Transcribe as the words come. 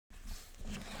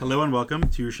Hello and welcome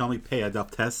to your Yerushalmi Peah Daf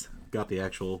Tes. Got the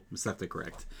actual Masechta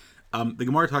correct. The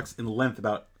Gemara talks in length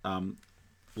about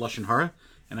Lashon Hara,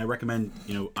 and I recommend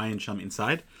Ayin Sham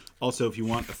inside. Also, if you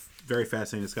want a very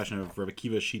fascinating discussion of Rabbi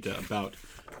Akiva's Shita about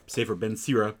Sefer Ben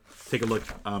Sira, take a look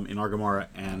in our Gemara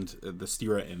and the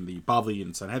Stira in the Bavli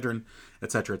and Sanhedrin,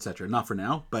 etc., etc. Not for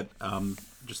now, but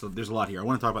there's a lot here. I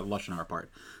want to talk about the Lashon Hara part.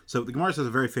 So the Gemara says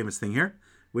a very famous thing here,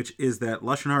 which is that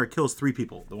Lashon Hara kills three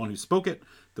people: the one who spoke it,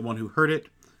 the one who heard it,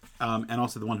 and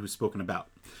also the one who's spoken about.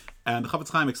 And the Chafetz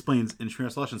Chaim explains in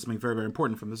Shmiras Lashon something very, very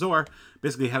important from the Zohar.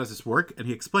 Basically, how does this work? And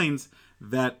he explains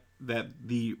that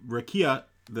the Rakia,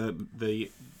 the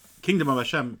kingdom of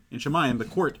Hashem in Shemayim, the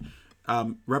court,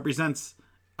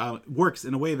 works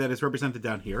in a way that is represented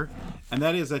down here. And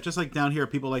that is that just like down here,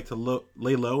 people like to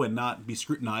lay low and not be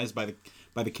scrutinized by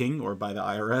the king or by the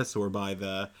IRS or by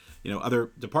the other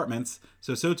departments.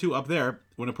 So too up there,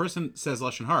 when a person says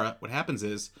Lashon Hara, what happens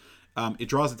is it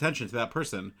draws attention to that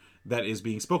person that is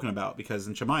being spoken about, because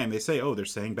in Shemayim they say, oh, they're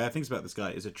saying bad things about this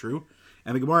guy. Is it true?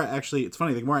 And the Gemara actually, it's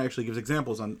funny, the Gemara actually gives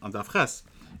examples on Daf Ches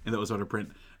in the Ozoda print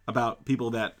about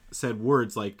people that said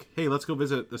words like, hey, let's go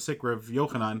visit the sick Rav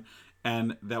Yochanan,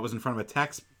 and that was in front of a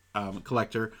tax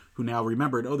collector who now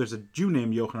remembered, oh, there's a Jew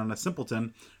named Yochanan, a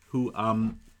simpleton, who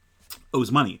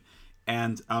owes money.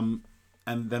 And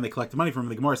then they collect the money from him.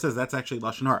 The Gemara says that's actually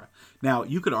Lashon Hara. Now,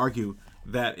 you could argue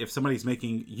that if somebody's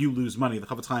making you lose money, the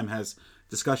Chafetz Chaim has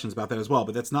discussions about that as well,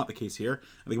 but that's not the case here.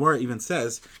 And the Gemara even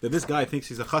says that this guy thinks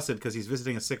he's a chassid because he's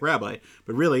visiting a sick rabbi,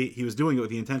 but really he was doing it with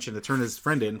the intention to turn his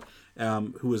friend in,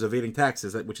 who was evading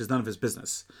taxes, which is none of his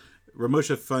business.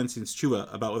 Ramosha Feinstein's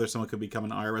tshuva about whether someone could become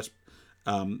an IRS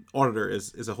auditor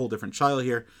is a whole different shaila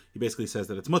here. He basically says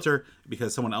that it's mutter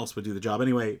because someone else would do the job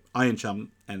anyway. Ayin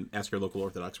Sham, and ask your local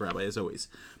Orthodox rabbi as always.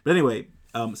 But anyway,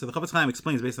 so the Chafetz Chaim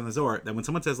explains based on the Zohar that when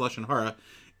someone says Lashon Hara,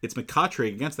 it's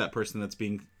mekatrig against that person that's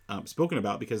being spoken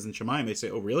about, because in Shemayim they say,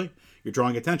 oh really? You're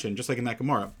drawing attention, just like in that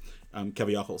Gemara,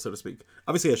 Keviyachol, so to speak.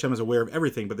 Obviously Hashem is aware of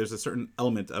everything, but there's a certain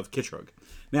element of kitrug.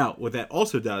 Now, what that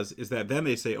also does is that then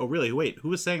they say, oh really, wait,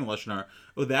 who is saying Lashon Hara?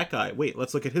 Oh, that guy, wait,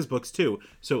 let's look at his books too.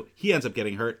 So he ends up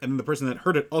getting hurt, and then the person that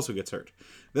heard it also gets hurt.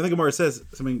 Then the Gemara says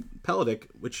something Peladic,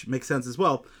 which makes sense as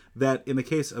well, that in the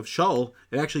case of Shaul,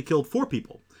 it actually killed 4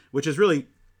 people, which is really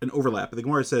an overlap. The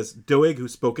Gemara says Doeg, who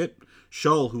spoke it,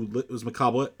 Shaul, who was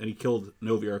Makabla, and he killed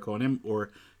Novi or Kohanim, or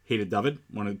hated David,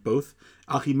 one of both.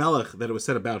 Achimelech, that it was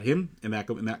said about him in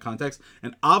that context,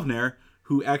 and Avner,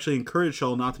 who actually encouraged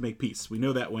Shaul not to make peace. We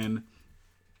know that when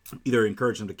either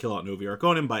encouraged him to kill out Novi or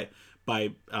Kohanim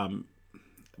by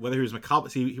whether he was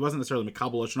Makabla, he wasn't necessarily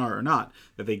Makabla Lashon Hara or not,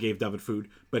 that they gave David food,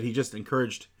 but he just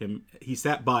encouraged him. He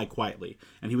sat by quietly,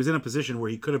 and he was in a position where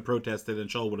he could have protested and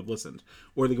Shaul would have listened.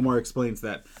 Or the Gemara explains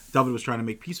that David was trying to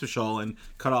make peace with Shaul and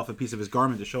cut off a piece of his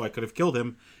garment to show I could have killed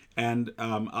him, and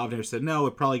Avner said, no,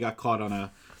 it probably got caught on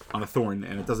a thorn,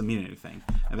 and it doesn't mean anything.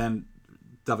 And then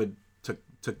David took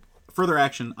further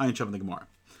action, Ayin Shav in the Gemara.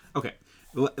 Okay.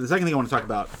 The second thing I want to talk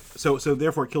about, so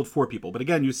therefore it killed 4 people. But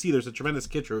again, you see there's a tremendous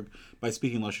kitrug by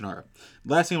speaking Lashon Hara.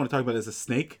 The last thing I want to talk about is a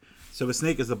snake. So a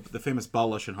snake is the famous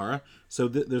Baal Lashon Hara. So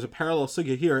there's a parallel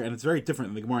sugya here, and it's very different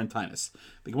than the Gemara in Tainus.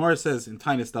 The Gemara says in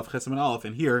Tainus, Daf Chesam and Aleph,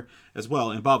 and here as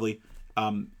well in Bavli,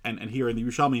 and here in the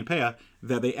Yerushalmi and Peah,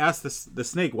 that they ask the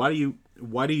snake, why do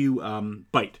you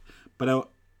bite? But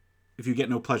if you get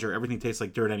no pleasure, everything tastes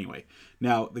like dirt anyway.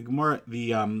 Now the Gemara,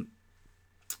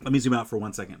 let me zoom out for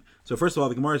 1 second. So first of all,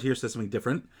 the Gemara here says something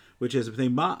different, which is, why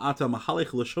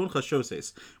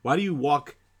do you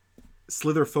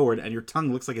slither forward and your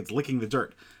tongue looks like it's licking the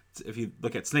dirt? If you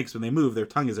look at snakes, when they move, their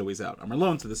tongue is always out. Amar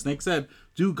Lon, so the snake said,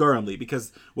 do garamli,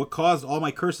 because what caused all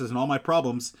my curses and all my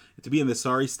problems to be in this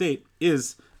sorry state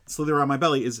is slither around my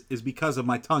belly is because of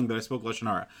my tongue that I spoke Lashon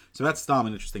Hara. So that's an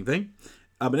interesting thing.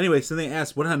 But anyway, so they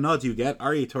asked, what hana do you get?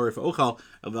 Ari Torah for ochal,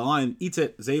 the lion eats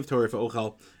it, Zayv Torah for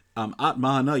ochal. At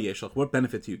mahana yeshach, what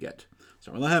benefit do you get?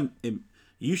 So yushoch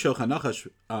hanachash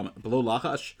below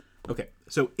lachash. Okay,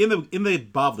 so in the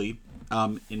Bavli,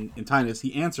 in Tainus,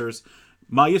 he answers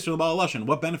ma yisrael Baal Lashon.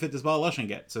 What benefit does Baal Lashon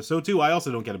get? So too, I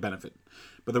also don't get a benefit.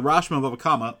 But the Rashma Bava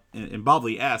Kama in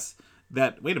Bavli asks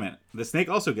that, wait a minute, the snake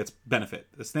also gets benefit.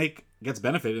 The snake gets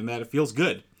benefit in that it feels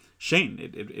good. Shane,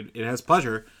 it has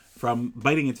pleasure from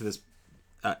biting into this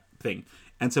thing.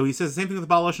 And so he says the same thing with the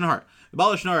Baal Lashon Hara. The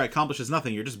Baal Lashon Hara accomplishes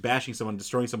nothing. You're just bashing someone,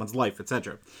 destroying someone's life,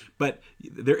 etc. But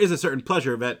there is a certain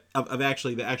pleasure of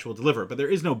actually the actual deliver. But there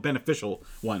is no beneficial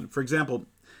one. For example,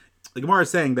 the Gemara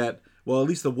is saying that, well, at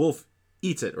least the wolf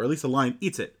eats it, or at least the lion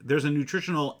eats it. There's a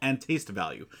nutritional and taste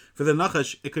value. For the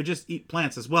Nachash, it could just eat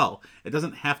plants as well. It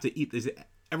doesn't have to eat.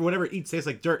 Whatever it eats tastes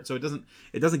like dirt, so it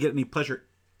doesn't get any pleasure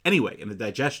anyway in the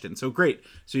digestion. So great.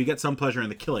 So you get some pleasure in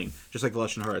the killing, just like the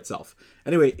Lashon Hara itself.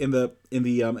 Anyway, in the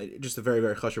just a very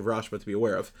very chashuv rashba to be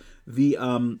aware of. The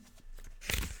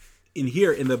in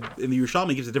here in the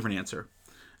Yerushalmi gives a different answer,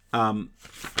 and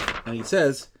he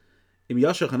says, "Im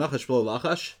yashach hanachash v'lo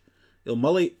lachash, il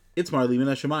mali itzmar li min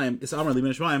hashemayim is amar li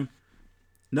min hashemayim."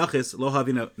 Nachis lo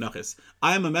havina nachis.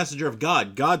 I am a messenger of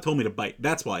God. God told me to bite.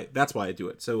 That's why I do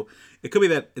it. So it could be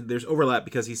that there's overlap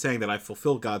because he's saying that I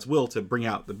fulfill God's will to bring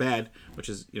out the bad, which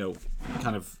is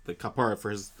kind of the kapara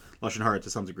for his lashon hara to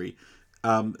some degree.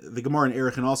 The Gemara in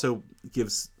Erechim also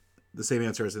gives the same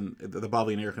answer as in the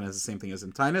Bavli in Erechim has the same thing as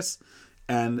in Tainus,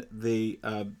 and the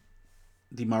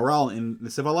Maral in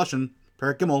the Siva Lashon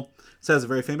Perek Gimel says a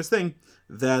very famous thing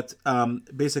that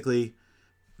basically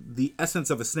the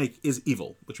essence of a snake is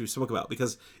evil, which we spoke about,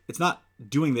 because it's not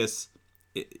doing this.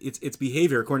 Its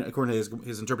behavior, according to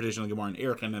his interpretation of the Gemara in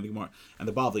Erechim and the Gemara and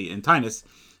the Bavli in Tainus.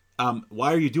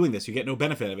 Why are you doing this? You get no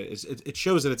benefit of it. It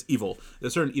shows that it's evil.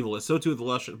 There's certain evil. It's so too with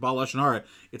the Baal Lashon Hara.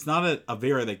 It's not a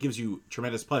avera that gives you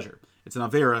tremendous pleasure. It's an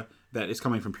avera that is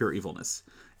coming from pure evilness.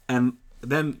 And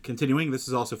then continuing, this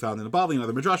is also found in the Bavli and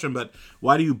other midrashim. But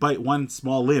why do you bite one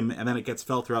small limb and then it gets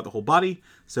felt throughout the whole body?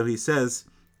 So he says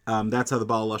that's how the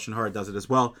Baal Lashon Hara does it as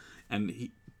well. And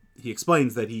he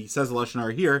explains that he says the Lashon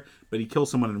Hara here, but he kills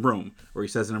someone in Rome, or he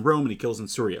says it in Rome and he kills in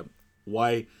Syria.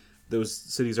 Why those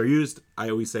cities are used, I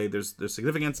always say there's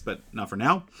significance, but not for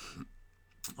now.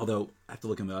 Although I have to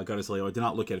look in the Agadas Leo. I did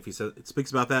not look at if he says it speaks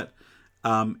about that.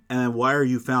 And why are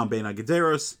you found bein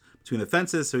agederos, between the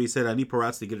fences? So he said, "Ani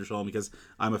poratz the giddur shalom," because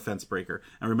I'm a fence breaker.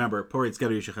 And remember, poritz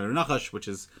geder yishachar nachash, which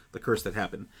is the curse that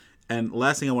happened. And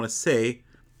last thing I want to say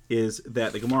is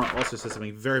that the Gemara also says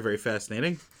something very very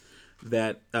fascinating.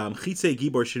 That chitzei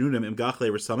gibor shenunim im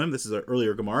gachle resamim. This is an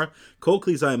earlier Gemara. Kol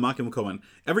kli zayim makim kohen.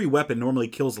 Every weapon normally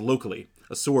kills locally.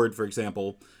 A sword, for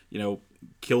example,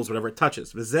 kills whatever it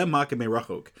touches. V'zeh makim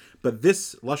merachok. But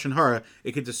this lashon hara,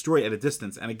 it can destroy at a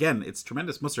distance. And again, it's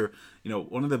tremendous musar.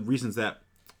 One of the reasons that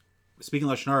speaking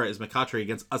lashon hara is mekatri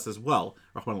against us as well,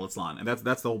 Rahman al-Islan, and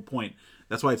that's the whole point.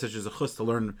 That's why it's such a chus to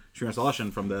learn Shmiras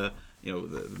Lashon from the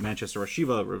Manchester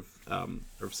Rashiva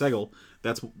Rav Segel.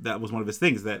 That was one of his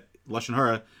things, that lashon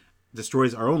hara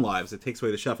destroys our own lives. It takes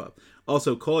away the shefa.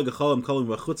 Also, kol gachalim kolim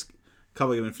v'chutz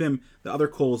kavagim and fnim. The other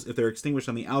coals, if they're extinguished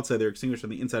on the outside, they're extinguished on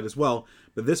the inside as well.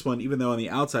 But this one, even though on the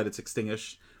outside it's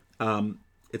extinguished,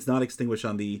 it's not extinguished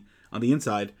on the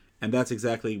inside. And that's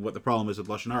exactly what the problem is with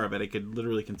lashon hara, that it could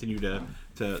literally continue to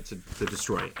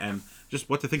destroy. And just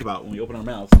what to think about when we open our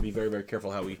mouths, to be very, very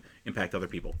careful how we impact other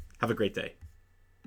people. Have a great day.